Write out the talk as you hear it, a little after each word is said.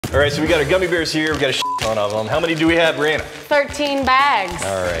All right, so we got our gummy bears here. We got a shit ton of them. How many do we have, Brianna? 13 bags.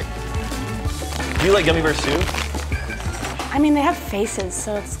 All right. Do you like gummy bears too? I mean, they have faces,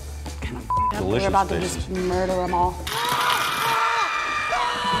 so it's kind of Delicious we're about to faces. just murder them all.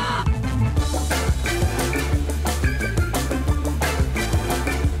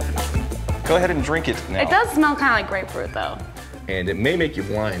 Go ahead and drink it now. It does smell kind of like grapefruit, though. And it may make you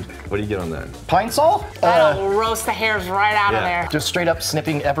blind. What do you get on that? Pine Sol? That'll roast the hairs right out of there. Just straight up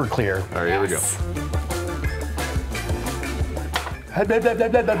snipping Everclear. All right, here we go.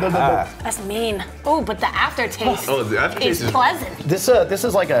 That's mean. Oh, but the aftertaste The aftertaste is pleasant. This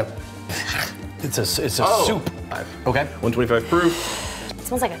is like a, it's a soup. Okay. 125 proof. It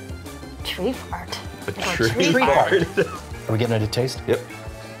smells like a tree fart. A Like tree fart. Are we getting it a taste? Yep.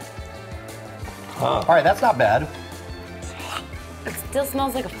 All right, that's not bad. It still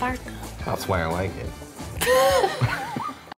smells like a fart. That's why I like it.